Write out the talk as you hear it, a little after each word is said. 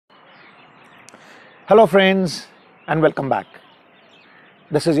Hello friends and welcome back.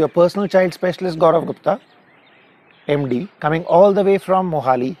 This is your personal child specialist Gaurav Gupta, MD, coming all the way from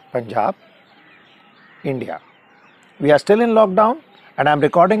Mohali, Punjab, India. We are still in lockdown and I am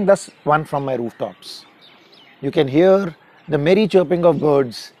recording this one from my rooftops. You can hear the merry chirping of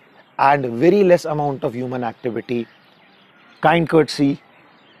birds and very less amount of human activity, kind courtesy,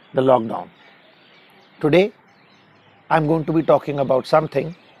 the lockdown. Today I am going to be talking about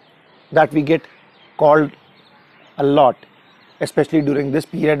something that we get called a lot, especially during this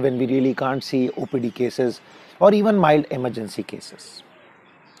period when we really can't see OPD cases or even mild emergency cases.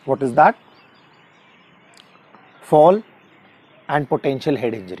 What is that? Fall and potential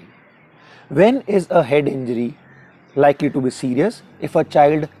head injury. When is a head injury likely to be serious? If a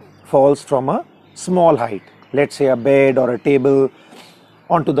child falls from a small height, let's say a bed or a table,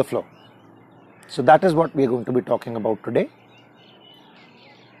 onto the floor. So that is what we are going to be talking about today.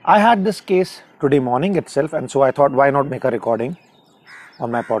 I had this case today morning itself, and so I thought, why not make a recording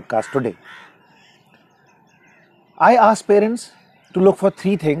on my podcast today. I ask parents to look for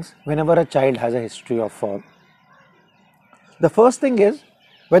three things whenever a child has a history of fall. The first thing is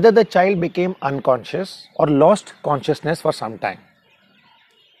whether the child became unconscious or lost consciousness for some time.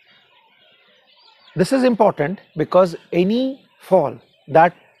 This is important because any fall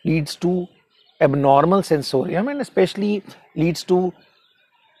that leads to abnormal sensorium and especially leads to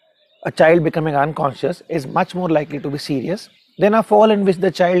a child becoming unconscious is much more likely to be serious than a fall in which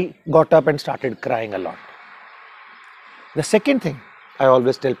the child got up and started crying a lot. The second thing I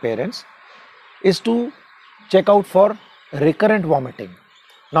always tell parents is to check out for recurrent vomiting.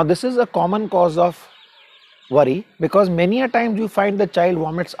 Now this is a common cause of worry because many a times you find the child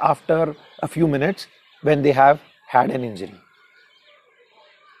vomits after a few minutes when they have had an injury.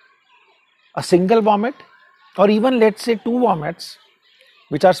 A single vomit or even let's say two vomits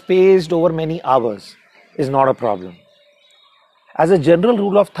which are spaced over many hours is not a problem. As a general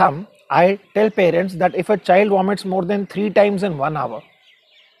rule of thumb, I tell parents that if a child vomits more than 3 times in 1 hour,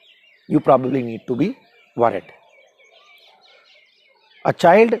 you probably need to be worried. A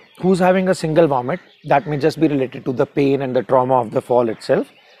child who's having a single vomit, that may just be related to the pain and the trauma of the fall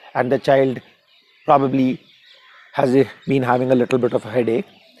itself, and the child probably has been having a little bit of a headache,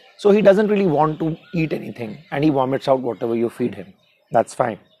 so he doesn't really want to eat anything and he vomits out whatever you feed him. That's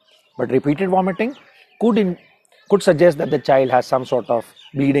fine. But repeated vomiting could suggest that the child has some sort of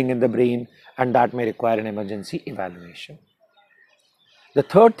bleeding in the brain and that may require an emergency evaluation. The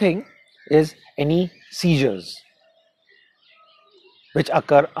third thing is any seizures which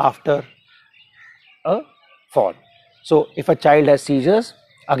occur after a fall. So if a child has seizures,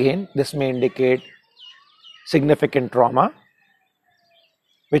 again this may indicate significant trauma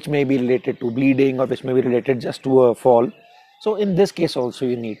which may be related to bleeding or which may be related just to a fall. So in this case also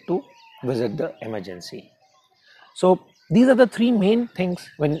you need to visit the emergency. So these are the three main things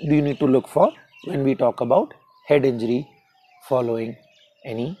when you need to look for when we talk about head injury following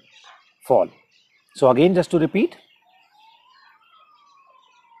any fall. So again, just to repeat,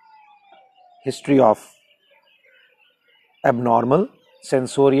 history of abnormal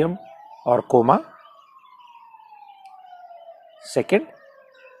sensorium or coma. Second,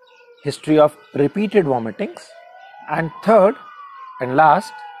 history of repeated vomitings. And third and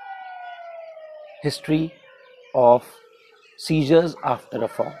last, history of seizures after a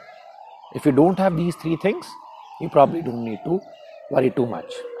fall. If you don't have these three things, you probably don't need to worry too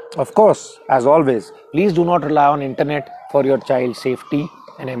much. Of course, as always, please do not rely on internet for your child's safety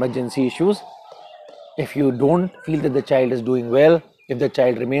and emergency issues. If you don't feel that the child is doing well, if the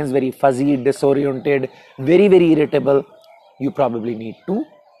child remains very fuzzy, disoriented, very irritable, you probably need to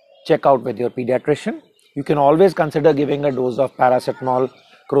check out with your pediatrician. You can always consider giving a dose of paracetamol,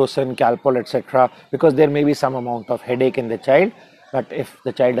 Crocin, Calpol, etc. because there may be some amount of headache in the child. But if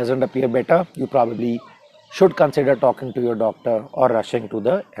the child doesn't appear better, you probably should consider talking to your doctor or rushing to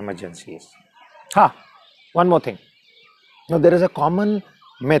the emergencies. One more thing. Now there is a common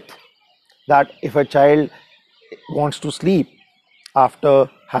myth that if a child wants to sleep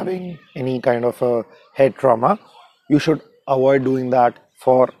after having any kind of a head trauma, you should avoid doing that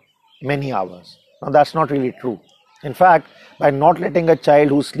for many hours. Now that's not really true. In fact, by not letting a child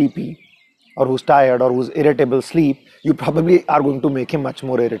who's sleepy or who's tired or who's irritable sleep, you probably are going to make him much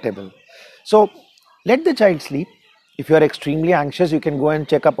more irritable. So let the child sleep. If you are extremely anxious, you can go and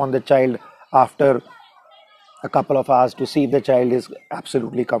check up on the child after a couple of hours to see if the child is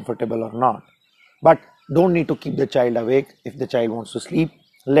absolutely comfortable or not. But don't need to keep the child awake. If the child wants to sleep,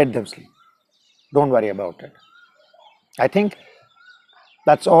 let them sleep. Don't worry about it. I think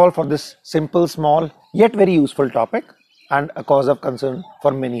that's all for this simple, small, yet very useful topic and a cause of concern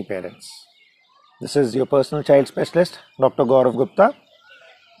for many parents. This is your personal child specialist, Dr. Gaurav Gupta.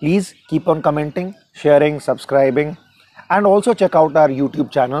 Please keep on commenting, sharing, subscribing, and also check out our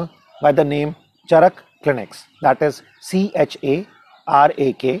YouTube channel by the name Charak Clinics. That is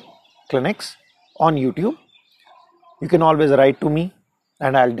CHARAK Clinics on YouTube. You can always write to me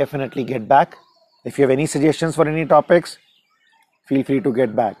and I'll definitely get back. If you have any suggestions for any topics, feel free to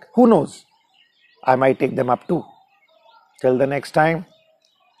get back. Who knows? I might take them up too. Till the next time,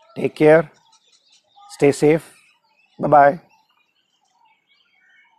 take care, stay safe. Bye-bye.